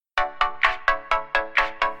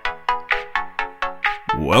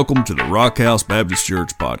Welcome to the Rock House Baptist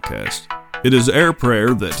Church podcast. It is our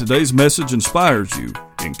prayer that today's message inspires you,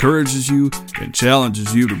 encourages you, and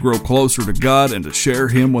challenges you to grow closer to God and to share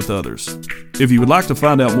Him with others. If you would like to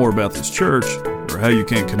find out more about this church, or how you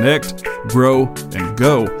can connect, grow, and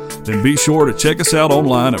go, then be sure to check us out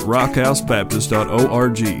online at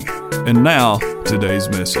rockhousebaptist.org. And now, today's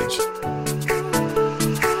message.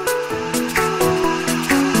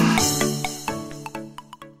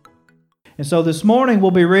 And so this morning we'll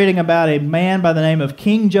be reading about a man by the name of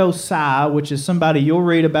King Josiah, which is somebody you'll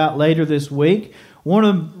read about later this week. One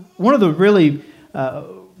of the really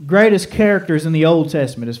greatest characters in the Old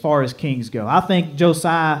Testament as far as kings go. I think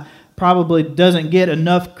Josiah probably doesn't get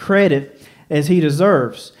enough credit as he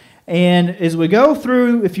deserves. And as we go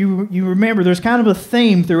through, if you remember, there's kind of a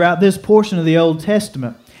theme throughout this portion of the Old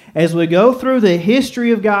Testament. As we go through the history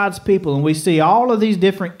of God's people and we see all of these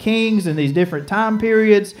different kings and these different time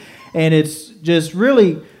periods, and it's just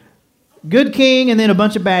really good king and then a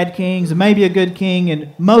bunch of bad kings and maybe a good king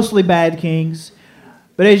and mostly bad kings.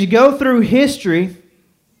 But as you go through history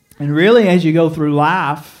and really as you go through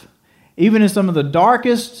life, even in some of the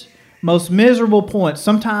darkest, most miserable points,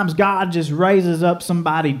 sometimes God just raises up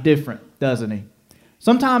somebody different, doesn't He?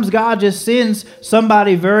 Sometimes God just sends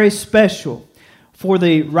somebody very special for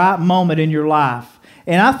the right moment in your life.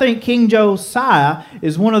 And I think King Josiah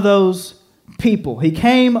is one of those people. He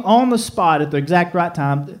came on the spot at the exact right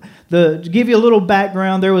time. To give you a little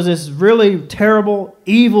background, there was this really terrible,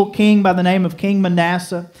 evil king by the name of King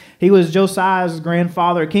Manasseh. He was Josiah's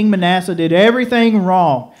grandfather. King Manasseh did everything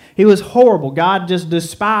wrong. He was horrible. God just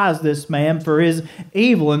despised this man for his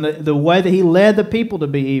evil and the way that he led the people to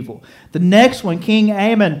be evil. The next one, King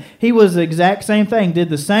Amon, he was the exact same thing, did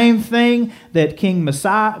the same thing that King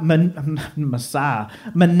Manasseh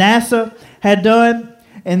had done.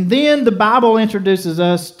 And then the Bible introduces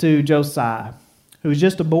us to Josiah, who was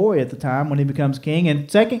just a boy at the time when he becomes king. In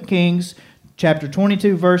 2 Kings chapter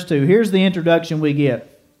 22, verse 2, here's the introduction we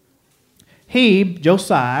get. He,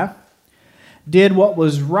 Josiah, did what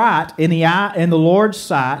was right in the Lord's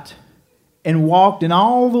sight and walked in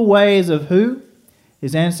all the ways of who?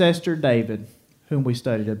 His ancestor David, whom we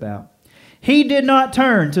studied about. He did not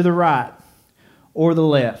turn to the right or the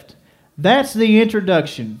left. That's the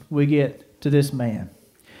introduction we get to this man.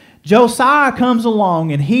 Josiah comes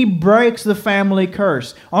along and he breaks the family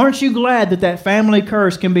curse. Aren't you glad that that family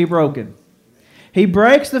curse can be broken? He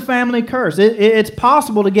breaks the family curse. It's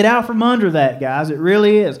possible to get out from under that, guys. It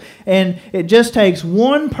really is. And it just takes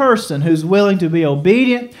one person who's willing to be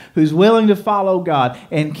obedient, who's willing to follow God.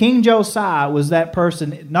 And King Josiah was that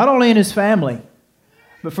person, not only in his family,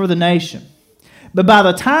 but for the nation. But by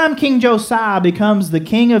the time King Josiah becomes the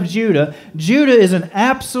king of Judah, Judah is an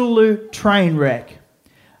absolute train wreck.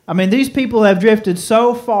 I mean, these people have drifted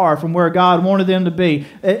so far from where God wanted them to be.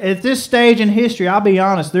 At this stage in history, I'll be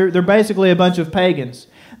honest, they're basically a bunch of pagans.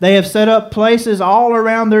 They have set up places all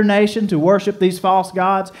around their nation to worship these false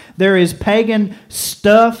gods. There is pagan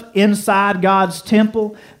stuff inside God's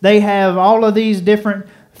temple. They have all of these different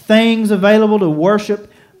things available to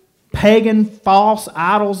worship pagan, false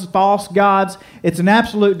idols, false gods. It's an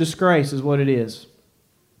absolute disgrace is what it is.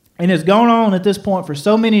 And it's gone on at this point for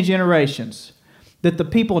so many generations that the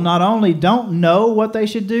people not only don't know what they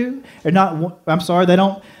should do, they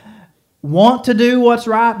don't want to do what's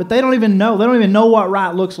right, but they don't even know. They don't even know what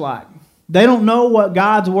right looks like. They don't know what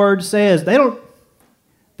God's Word says. They don't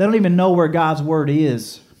even know where God's Word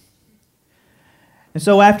is. And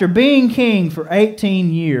so after being king for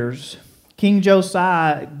 18 years, King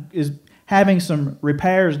Josiah is having some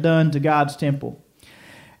repairs done to God's temple.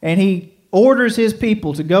 And he orders his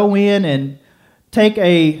people to go in and take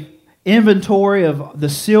a inventory of the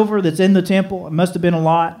silver that's in the temple. It must have been a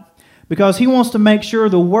lot, because he wants to make sure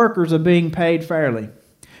the workers are being paid fairly.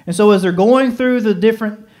 And so as they're going through the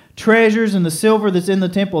different treasures and the silver that's in the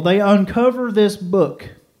temple, they uncover this book,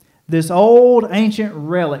 this old ancient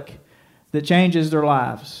relic that changes their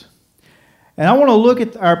lives. And I want to look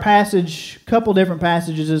at our passage, a couple different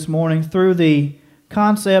passages this morning, through the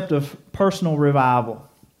concept of personal revival.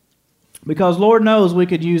 Because Lord knows we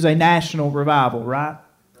could use a national revival, right?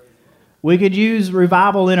 We could use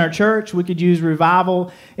revival in our church. We could use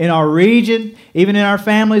revival in our region, even in our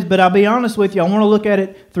families. But I'll be honest with you, I want to look at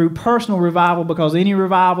it through personal revival, because any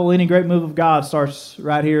revival, any great move of God starts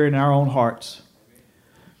right here in our own hearts.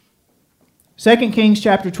 2 Kings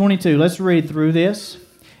chapter 22. Let's read through this.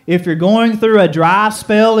 If you're going through a dry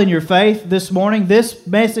spell in your faith this morning, this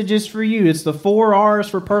message is for you. It's the 4 R's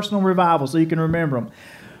for personal revival, so you can remember them.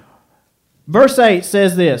 Verse 8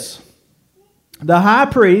 says this: The high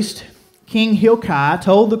priest, King Hilkiah,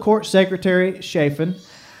 told the court secretary Shaphan,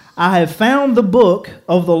 I have found the book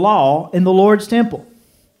of the law in the Lord's temple.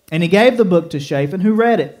 And he gave the book to Shaphan, who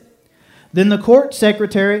read it. Then the court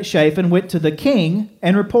secretary Shaphan went to the king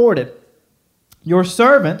and reported, Your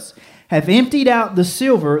servants have emptied out the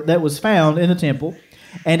silver that was found in the temple,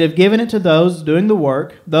 and have given it to those doing the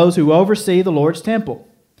work, those who oversee the Lord's temple.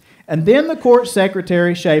 And then the court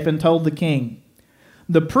secretary Shaphan told the king,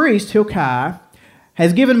 The priest Hilkiah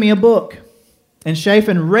has given me a book. And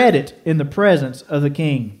Shaphan read it in the presence of the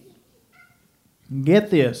king. Get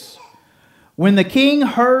this. When the king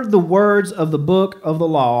heard the words of the book of the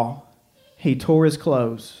law, he tore his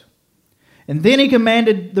clothes. And then he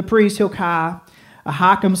commanded the priest Hilkiah,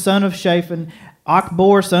 Ahikam son of Shaphan,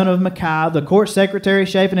 Achbor son of Micaiah, the court secretary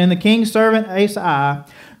Shaphan, and the king's servant Asaiah,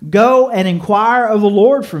 Go and inquire of the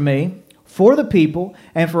Lord for me, for the people,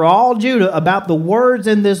 and for all Judah about the words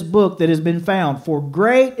in this book that has been found. For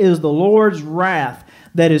great is the Lord's wrath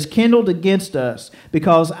that is kindled against us,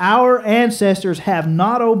 because our ancestors have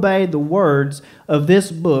not obeyed the words of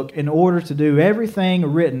this book in order to do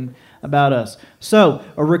everything written about us. So,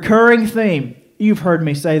 a recurring theme. You've heard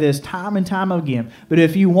me say this time and time again. But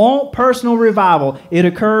if you want personal revival, it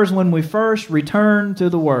occurs when we first return to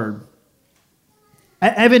the Word.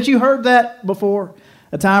 Haven't you heard that before?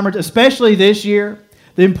 A time or two, especially this year,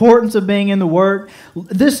 the importance of being in the Word.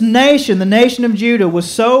 This nation, the nation of Judah, was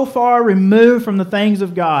so far removed from the things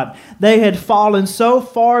of God. They had fallen so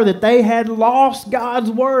far that they had lost God's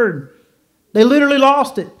Word. They literally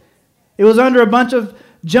lost it. It was under a bunch of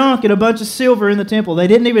junk and a bunch of silver in the temple. They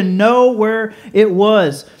didn't even know where it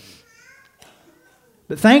was.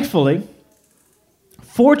 But thankfully,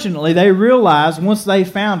 fortunately, they realized once they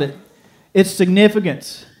found it, its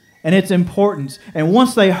significance and its importance. And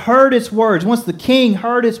once they heard its words, once the king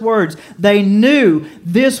heard its words, they knew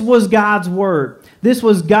this was God's word. This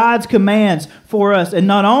was God's commands for us. And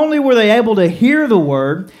not only were they able to hear the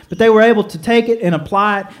word, but they were able to take it and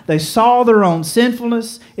apply it. They saw their own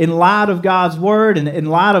sinfulness in light of God's word and in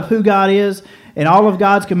light of who God is and all of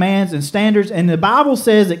God's commands and standards. And the Bible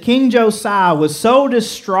says that King Josiah was so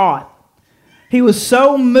distraught. He was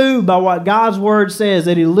so moved by what God's word says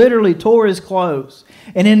that he literally tore his clothes.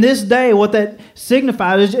 And in this day, what that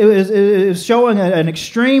signifies is showing an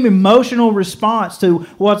extreme emotional response to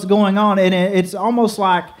what's going on. And it's almost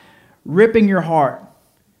like ripping your heart.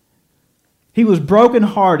 He was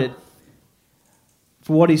brokenhearted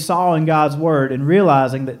for what he saw in God's word and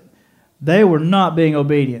realizing that they were not being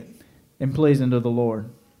obedient and pleasing to the Lord.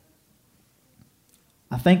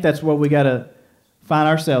 I think that's where we got to find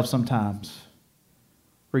ourselves sometimes.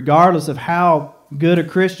 Regardless of how good a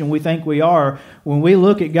Christian we think we are, when we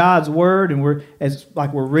look at God's Word and we're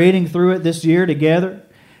reading through it this year together,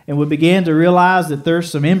 and we begin to realize that there's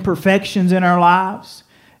some imperfections in our lives,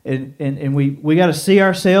 and we got to see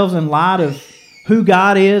ourselves in light of who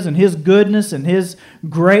God is and His goodness and His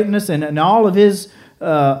greatness and all of His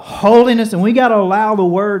holiness, and we got to allow the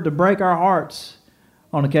Word to break our hearts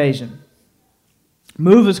on occasion.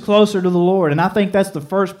 Move us closer to the Lord. And I think that's the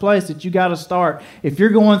first place that you got to start. If you're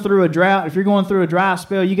going through a drought, if you're going through a dry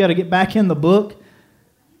spell, you got to get back in the book.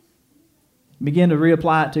 Begin to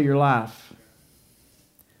reapply it to your life.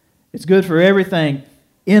 It's good for everything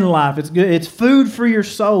in life. It's good. It's food for your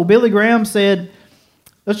soul. Billy Graham said,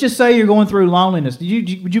 let's just say you're going through loneliness.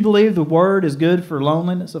 Would you believe the Word is good for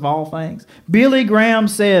loneliness of all things? Billy Graham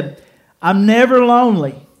said, I'm never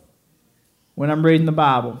lonely when I'm reading the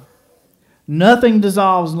Bible. Nothing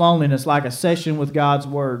dissolves loneliness like a session with God's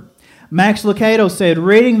Word. Max Lucado said,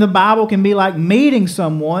 reading the Bible can be like meeting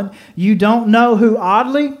someone you don't know who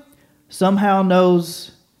oddly somehow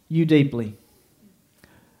knows you deeply.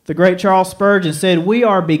 The great Charles Spurgeon said, we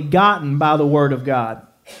are begotten by the Word of God.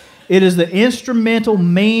 It is the instrumental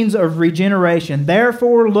means of regeneration.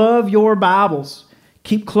 Therefore, love your Bibles.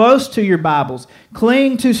 Keep close to your Bibles.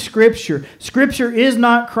 Cling to Scripture. Scripture is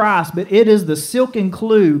not Christ, but it is the silken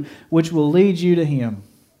clue which will lead you to Him.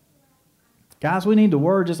 Guys, we need the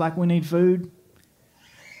Word just like we need food.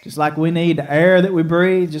 Just like we need the air that we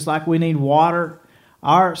breathe. Just like we need water.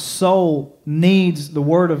 Our soul needs the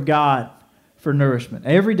Word of God for nourishment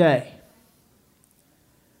every day.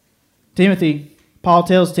 Paul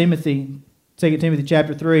tells Timothy, 2 Timothy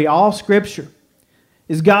chapter 3, all Scripture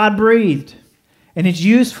is God-breathed. And it's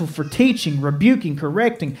useful for teaching, rebuking,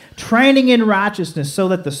 correcting, training in righteousness, so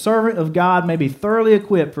that the servant of God may be thoroughly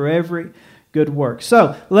equipped for every good work.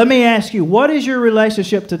 So, let me ask you, what is your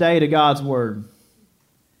relationship today to God's Word?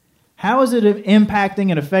 How is it impacting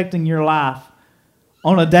and affecting your life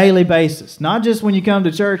on a daily basis? Not just when you come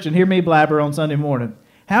to church and hear me blabber on Sunday morning.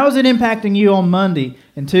 How is it impacting you on Monday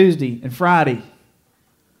and Tuesday and Friday?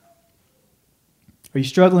 Are you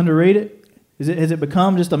struggling to read it? Has it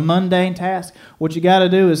become just a mundane task? What you got to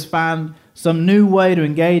do is find some new way to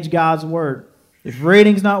engage God's Word. If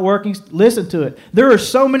reading's not working, listen to it. There are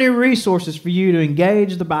so many resources for you to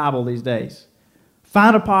engage the Bible these days.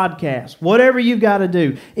 Find a podcast. Whatever you've got to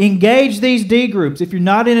do. Engage these D groups. If you're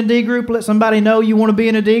not in a D group, let somebody know you want to be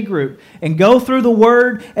in a D group. And go through the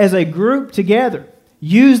Word as a group together.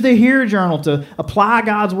 Use the Hear Journal to apply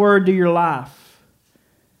God's Word to your life.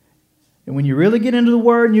 And when you really get into the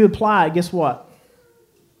Word and you apply it, guess what?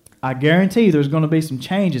 I guarantee there's going to be some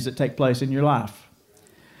changes that take place in your life.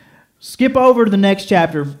 Skip over to the next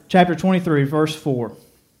chapter, chapter 23, verse 4.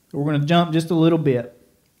 We're going to jump just a little bit.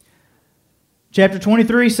 Chapter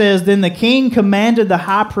 23 says, Then the king commanded the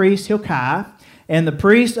high priest Hilkiah and the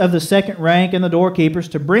priests of the second rank and the doorkeepers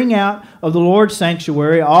to bring out of the Lord's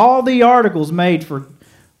sanctuary all the articles made for,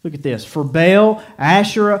 look at this, for Baal,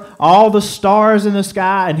 Asherah, all the stars in the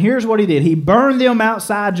sky. And here's what he did. He burned them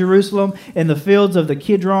outside Jerusalem in the fields of the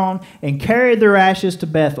Kidron and carried their ashes to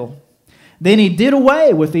Bethel. Then he did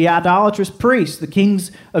away with the idolatrous priests the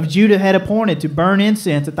kings of Judah had appointed to burn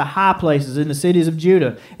incense at the high places in the cities of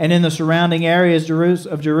Judah and in the surrounding areas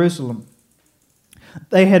of Jerusalem.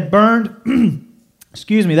 They had burned,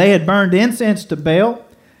 they had burned incense to Baal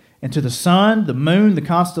and to the sun, the moon, the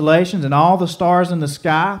constellations, and all the stars in the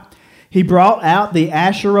sky. He brought out the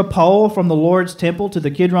Asherah pole from the Lord's temple to the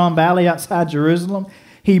Kidron Valley outside Jerusalem.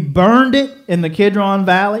 He burned it in the Kidron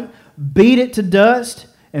Valley, beat it to dust,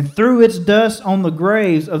 and threw its dust on the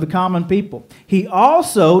graves of the common people. He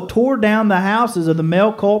also tore down the houses of the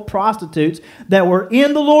male cult prostitutes that were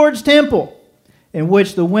in the Lord's temple, in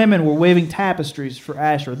which the women were weaving tapestries for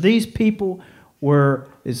Asherah. These people were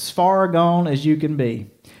as far gone as you can be.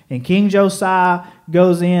 And King Josiah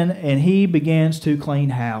goes in and he begins to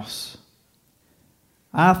clean house.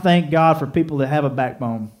 I thank God for people that have a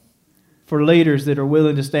backbone, for leaders that are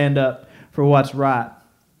willing to stand up for what's right.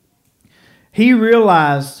 He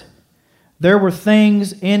realized there were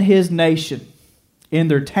things in his nation, in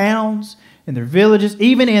their towns, in their villages,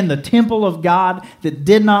 even in the temple of God that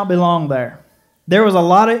did not belong there. There was a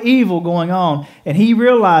lot of evil going on, and he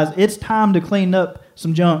realized it's time to clean up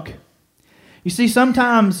some junk. You see,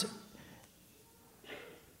 sometimes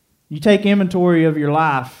you take inventory of your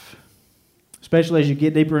life, especially as you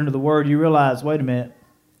get deeper into the Word, you realize, wait a minute,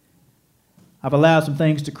 I've allowed some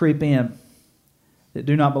things to creep in that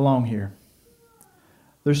do not belong here.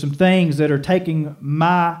 There's some things that are taking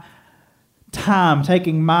my time,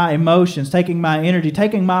 taking my emotions, taking my energy,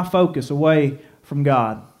 taking my focus away from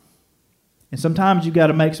God. And sometimes you've got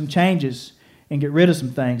to make some changes and get rid of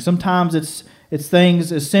some things. Sometimes it's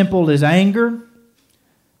things as simple as anger,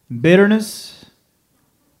 bitterness,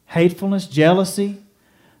 hatefulness, jealousy.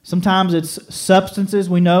 Sometimes it's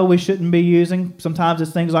substances we know we shouldn't be using. Sometimes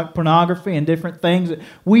it's things like pornography and different things that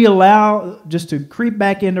we allow just to creep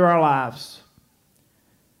back into our lives.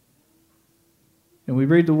 And we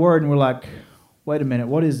read the Word and we're like, wait a minute,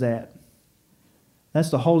 what is that? That's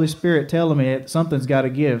the Holy Spirit telling me that something's got to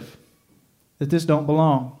give, that this don't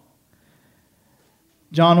belong.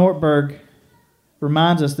 John Ortberg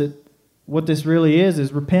reminds us that what this really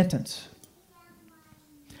is repentance.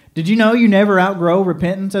 Did you know you never outgrow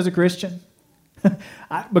repentance as a Christian?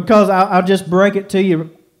 Because I'll just break it to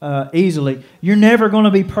you easily. You're never going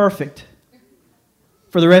to be perfect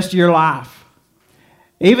for the rest of your life.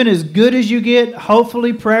 Even as good as you get,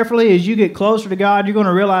 hopefully, prayerfully, as you get closer to God, you're going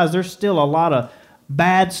to realize there's still a lot of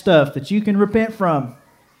bad stuff that you can repent from.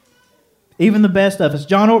 Even the best of us.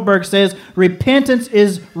 John Ortberg says, repentance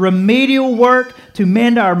is remedial work to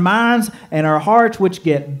mend our minds and our hearts which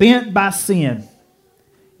get bent by sin.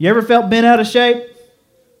 You ever felt bent out of shape?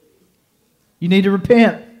 You need to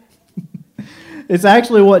repent. It's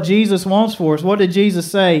actually what Jesus wants for us. What did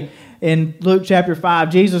Jesus say? In Luke chapter 5,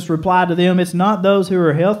 Jesus replied to them, it's not those who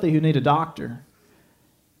are healthy who need a doctor,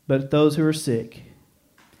 but those who are sick.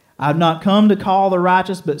 I've not come to call the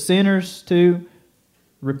righteous, but sinners to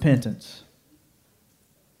repentance.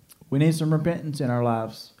 We need some repentance in our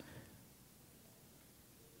lives.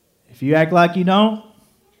 If you act like you don't,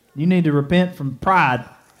 you need to repent from pride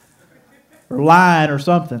or lying or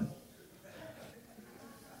something.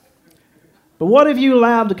 But what have you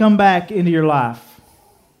allowed to come back into your life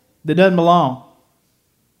that doesn't belong?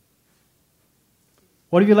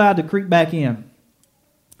 What have you allowed to creep back in?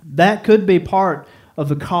 That could be part of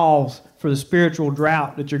the cause for the spiritual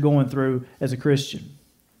drought that you're going through as a Christian.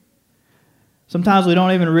 Sometimes we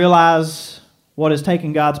don't even realize what is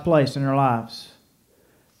taking God's place in our lives.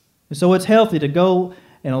 And so it's healthy to go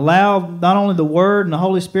and allow not only the Word and the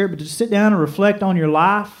Holy Spirit, but to sit down and reflect on your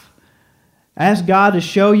life. Ask God to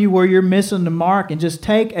show you where you're missing the mark and just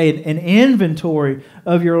take an inventory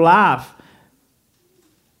of your life.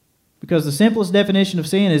 Because the simplest definition of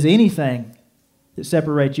sin is anything that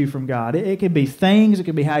separates you from God. It could be things. It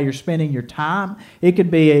could be how you're spending your time. It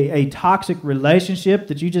could be a toxic relationship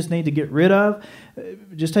that you just need to get rid of.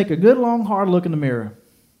 Just take a good, long, hard look in the mirror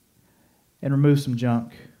and remove some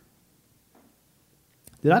junk.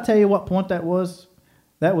 Did I tell you what point that was?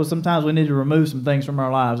 That was sometimes we need to remove some things from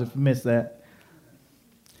our lives if we miss that.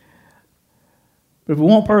 But if we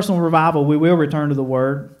want personal revival, we will return to the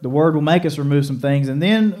Word. The Word will make us remove some things. And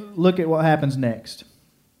then look at what happens next.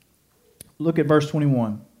 Look at verse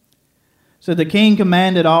 21. So the king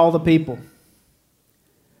commanded all the people,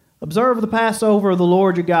 observe the Passover of the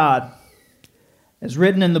Lord your God, as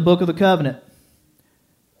written in the book of the covenant.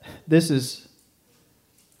 This is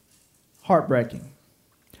heartbreaking.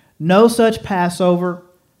 No such Passover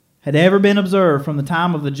had ever been observed from the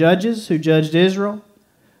time of the judges who judged Israel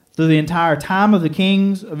through the entire time of the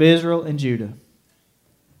kings of Israel and Judah.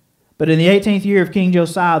 But in the 18th year of King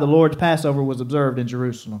Josiah, the Lord's Passover was observed in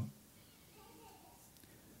Jerusalem.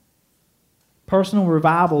 Personal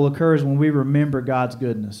revival occurs when we remember God's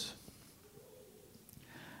goodness.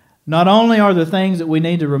 Not only are there things that we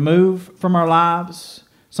need to remove from our lives,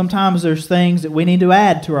 sometimes there's things that we need to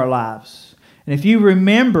add to our lives. And if you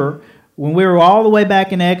remember, when we were all the way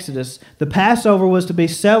back in Exodus, the Passover was to be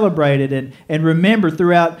celebrated and remembered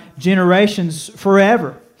throughout generations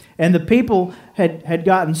forever. And the people had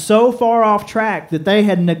gotten so far off track that they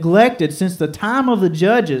had neglected, since the time of the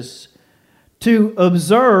judges, to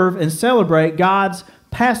observe and celebrate God's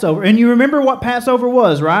Passover. And you remember what Passover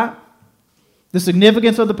was, right? The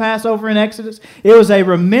significance of the Passover in Exodus? It was a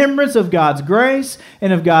remembrance of God's grace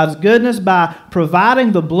and of God's goodness by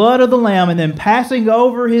providing the blood of the lamb and then passing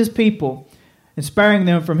over His people and sparing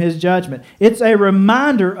them from His judgment. It's a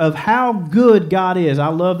reminder of how good God is. I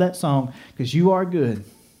love that song, because you are good.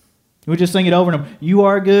 We just sing it over and over. You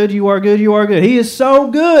are good, you are good, you are good. He is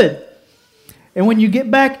so good. And when you get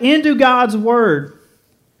back into God's Word,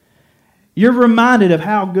 you're reminded of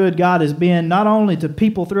how good God has been, not only to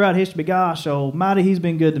people throughout history, but gosh almighty, He's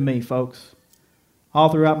been good to me, folks, all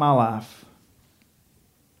throughout my life.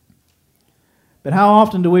 But how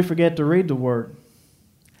often do we forget to read the Word?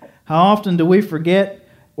 How often do we forget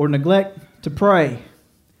or neglect to pray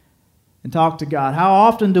and talk to God? How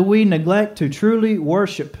often do we neglect to truly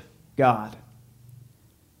worship God?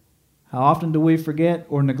 How often do we forget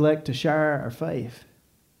or neglect to share our faith?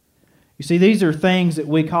 You see, these are things that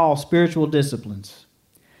we call spiritual disciplines.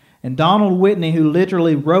 And Donald Whitney, who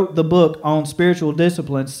literally wrote the book on spiritual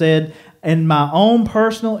disciplines, said, in my own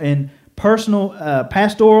pastoral and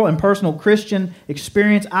personal Christian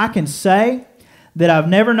experience, I can say that I've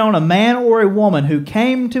never known a man or a woman who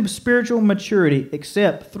came to spiritual maturity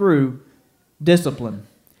except through discipline.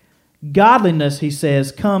 Godliness, he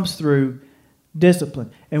says, comes through discipline.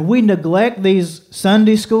 And we neglect these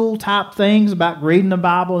Sunday school type things about reading the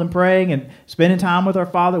Bible and praying and spending time with our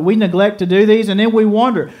Father. We neglect to do these, and then we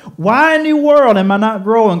wonder, why in the world am I not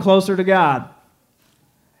growing closer to God?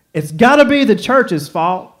 It's got to be the church's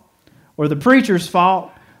fault, or the preacher's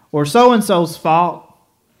fault, or so-and-so's fault,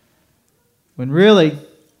 when really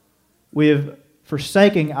we have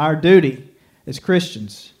forsaken our duty as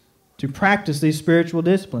Christians to practice these spiritual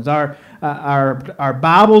disciplines. Our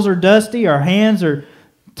Bibles are dusty. Our hands are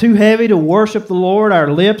too heavy to worship the Lord.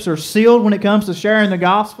 Our lips are sealed when it comes to sharing the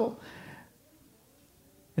gospel.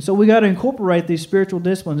 And so we got to incorporate these spiritual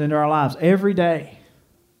disciplines into our lives every day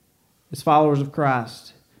as followers of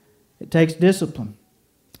Christ. It takes discipline.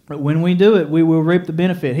 But when we do it, we will reap the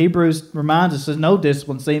benefit. Hebrews reminds us, says no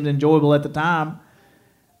discipline seems enjoyable at the time,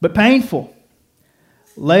 but painful.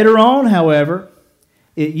 Later on, however,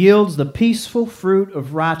 it yields the peaceful fruit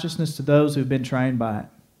of righteousness to those who've been trained by it.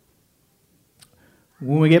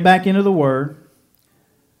 When we get back into the Word,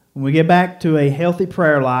 when we get back to a healthy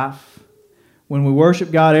prayer life, when we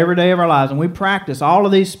worship God every day of our lives, and we practice all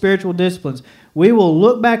of these spiritual disciplines, we will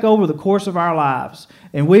look back over the course of our lives,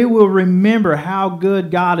 and we will remember how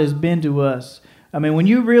good God has been to us. I mean, when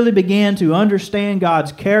you really begin to understand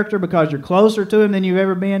God's character because you're closer to Him than you've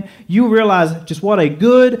ever been, you realize just what a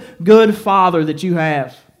good, good Father that you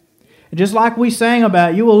have. And just like we sang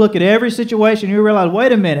about, you will look at every situation and you realize,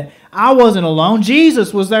 wait a minute, I wasn't alone.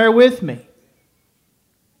 Jesus was there with me.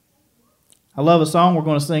 I love a song we're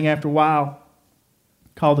going to sing after a while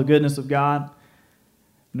called The Goodness of God.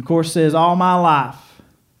 And of course it says, all my life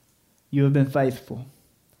you have been faithful.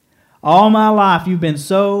 All my life you've been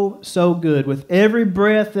so, so good. With every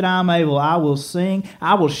breath that I'm able, I will sing,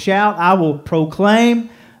 I will shout, I will proclaim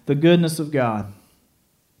the goodness of God.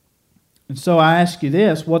 And so I ask you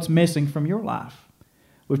this, what's missing from your life?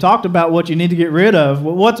 We've talked about what you need to get rid of.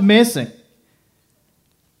 What's missing?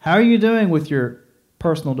 How are you doing with your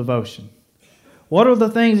personal devotion? What are the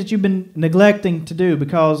things that you've been neglecting to do?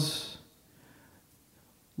 Because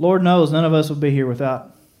Lord knows none of us would be here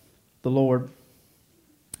without the Lord.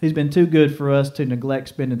 He's been too good for us to neglect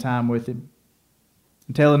spending time with Him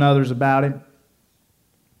and telling others about Him.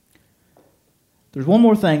 There's one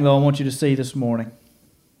more thing, though, I want you to see this morning.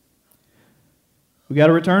 We've got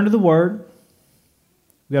to return to the Word.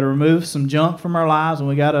 We've got to remove some junk from our lives, and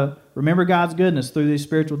we've got to remember God's goodness through these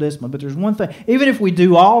spiritual disciplines. But there's one thing, even if we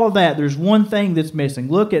do all of that, there's one thing that's missing.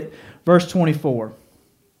 Look at verse 24.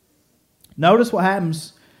 Notice what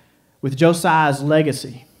happens with Josiah's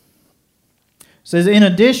legacy. It says, in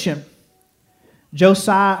addition,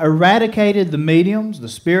 Josiah eradicated the mediums, the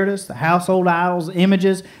spiritists, the household idols,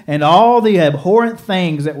 images, and all the abhorrent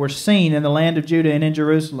things that were seen in the land of Judah and in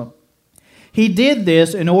Jerusalem. He did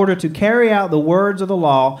this in order to carry out the words of the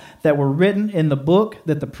law that were written in the book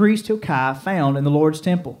that the priest Hilkiah found in the Lord's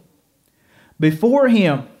temple. Before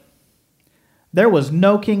him, there was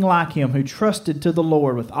no king like him who trusted to the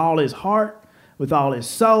Lord with all his heart, with all his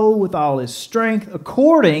soul, with all his strength,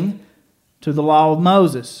 according to the law of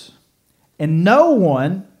Moses. And no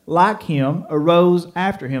one like him arose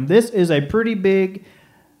after him. This is a pretty big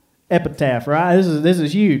epitaph, right? This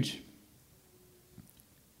is huge.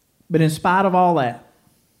 But in spite of all that,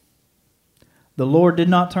 the Lord did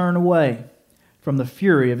not turn away from the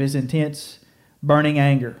fury of His intense burning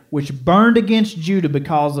anger, which burned against Judah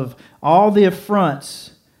because of all the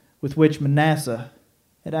affronts with which Manasseh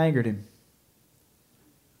had angered him.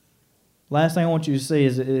 Last thing I want you to see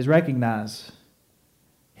is recognize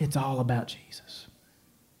it's all about Jesus.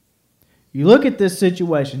 You look at this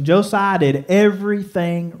situation, Josiah did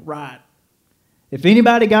everything right. If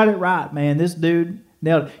anybody got it right, man, this dude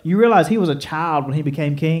nailed it. You realize he was a child when he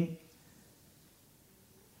became king?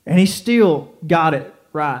 And he still got it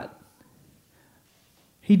right.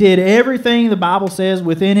 He did everything the Bible says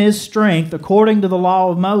within his strength according to the law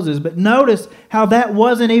of Moses. But notice how that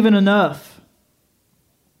wasn't even enough.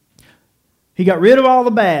 He got rid of all the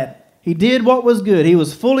bad. He did what was good. He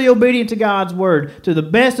was fully obedient to God's word to the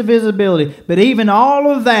best of his ability. But even all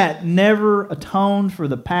of that never atoned for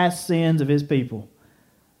the past sins of his people.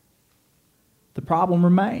 The problem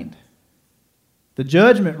remained. The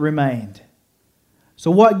judgment remained. So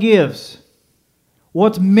what gives?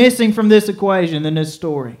 What's missing from this equation in this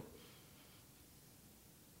story?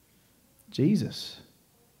 Jesus.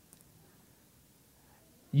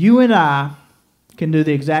 You and I can do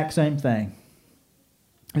the exact same thing.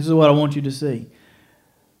 This is what I want you to see.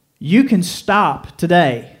 You can stop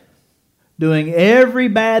today doing every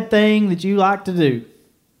bad thing that you like to do.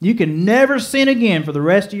 You can never sin again for the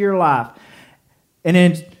rest of your life. And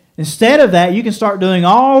then instead of that, you can start doing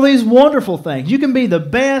all these wonderful things. You can be the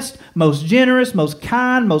best, most generous, most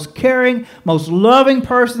kind, most caring, most loving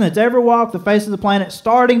person that's ever walked the face of the planet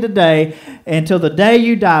starting today until the day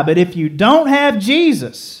you die. But if you don't have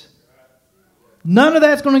Jesus, none of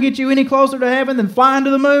that's going to get you any closer to heaven than flying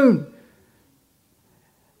to the moon.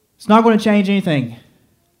 It's not going to change anything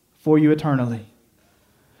for you eternally.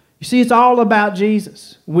 You see, it's all about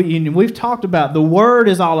Jesus. We've talked about the Word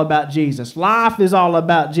is all about Jesus. Life is all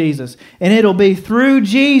about Jesus. And it'll be through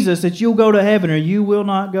Jesus that you'll go to heaven or you will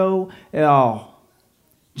not go at all.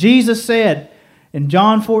 Jesus said in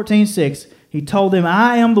John 14:6, He told them,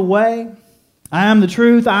 I am the way, I am the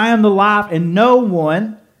truth, I am the life, and no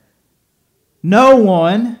one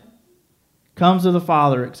comes to the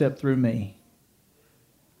Father except through me.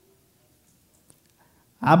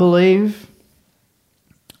 I believe,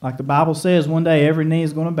 like the Bible says, one day every knee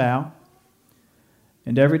is going to bow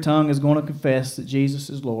and every tongue is going to confess that Jesus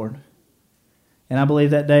is Lord. And I believe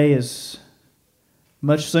that day is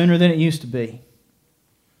much sooner than it used to be.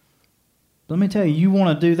 But let me tell you, you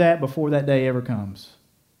want to do that before that day ever comes.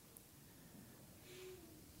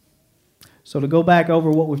 So to go back over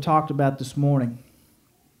what we've talked about this morning,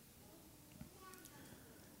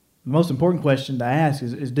 the most important question to ask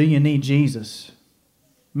is do you need Jesus?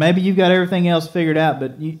 Maybe you've got everything else figured out,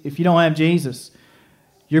 but if you don't have Jesus,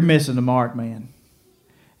 you're missing the mark, man.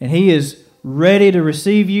 And He is ready to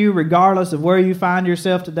receive you regardless of where you find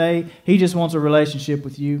yourself today. He just wants a relationship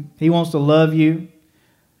with you. He wants to love you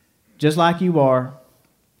just like you are,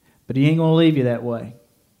 but He ain't going to leave you that way.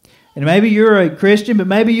 And maybe you're a Christian, but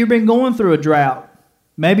maybe you've been going through a drought.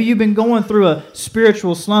 Maybe you've been going through a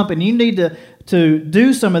spiritual slump and you need to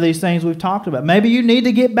do some of these things we've talked about. Maybe you need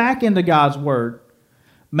to get back into God's Word.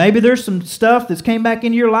 Maybe there's some stuff that's came back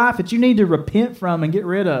into your life that you need to repent from and get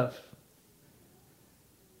rid of.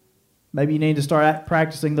 Maybe you need to start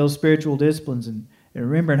practicing those spiritual disciplines and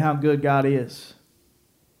remembering how good God is.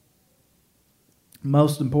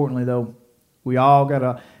 Most importantly, though, we all got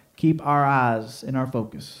to keep our eyes and our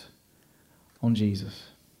focus on Jesus.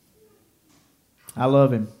 I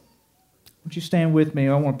love Him. Would you stand with me?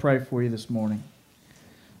 I want to pray for you this morning.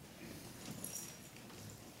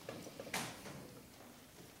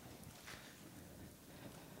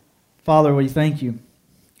 Father, we thank you,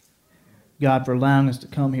 God, for allowing us to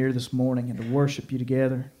come here this morning and to worship you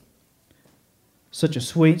together. Such a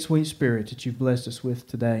sweet, sweet spirit that you've blessed us with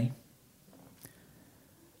today.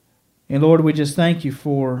 And Lord, we just thank you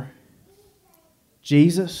for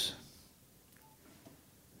Jesus.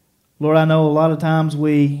 Lord, I know a lot of times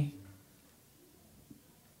we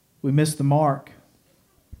miss the mark.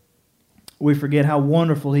 We forget how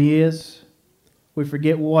wonderful He is. We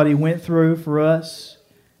forget what He went through for us.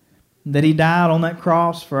 That He died on that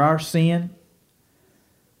cross for our sin.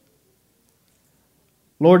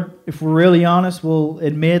 Lord, if we're really honest, we'll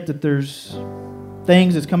admit that there's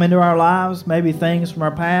things that's come into our lives, maybe things from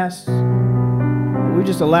our past, that we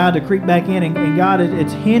just allowed to creep back in. And God,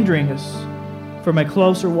 it's hindering us from a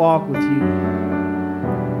closer walk with you.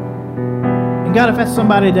 And God, if that's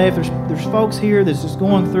somebody today, if there's folks here that's just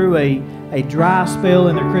going through a dry spell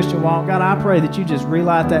in their Christian walk, God, I pray that you just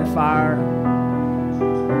relight that fire.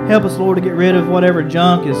 Help us, Lord, to get rid of whatever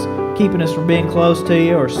junk is keeping us from being close to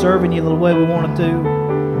you or serving you the way we want it to.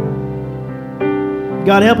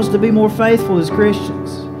 God, help us to be more faithful as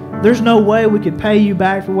Christians. There's no way we could pay you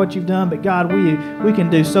back for what you've done, but God, we can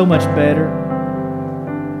do so much better.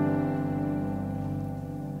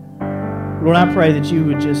 Lord, I pray that you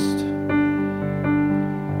would just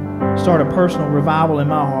start a personal revival in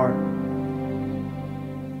my heart.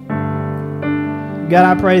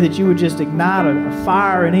 God, I pray that you would just ignite a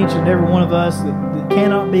fire in each and every one of us that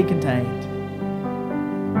cannot be contained.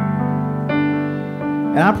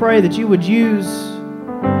 And I pray that you would use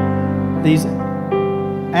these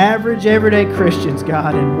average, everyday Christians,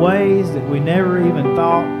 God, in ways that we never even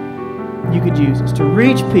thought you could use us. To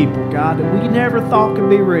reach people, God, that we never thought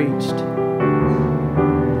could be reached.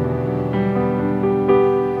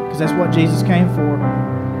 Because that's what Jesus came for.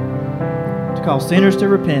 To call sinners to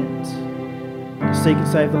repentance. To seek and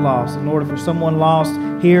save the lost. In order for someone lost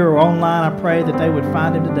here or online, I pray that they would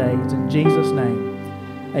find Him today. It's in Jesus' name.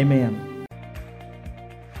 Amen.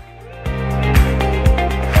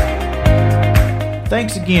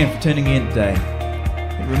 Thanks again for tuning in today.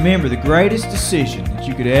 And remember, the greatest decision that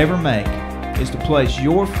you could ever make is to place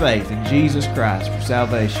your faith in Jesus Christ for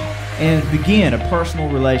salvation and begin a personal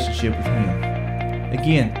relationship with Him.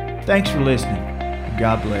 Again, thanks for listening, and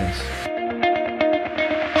God bless.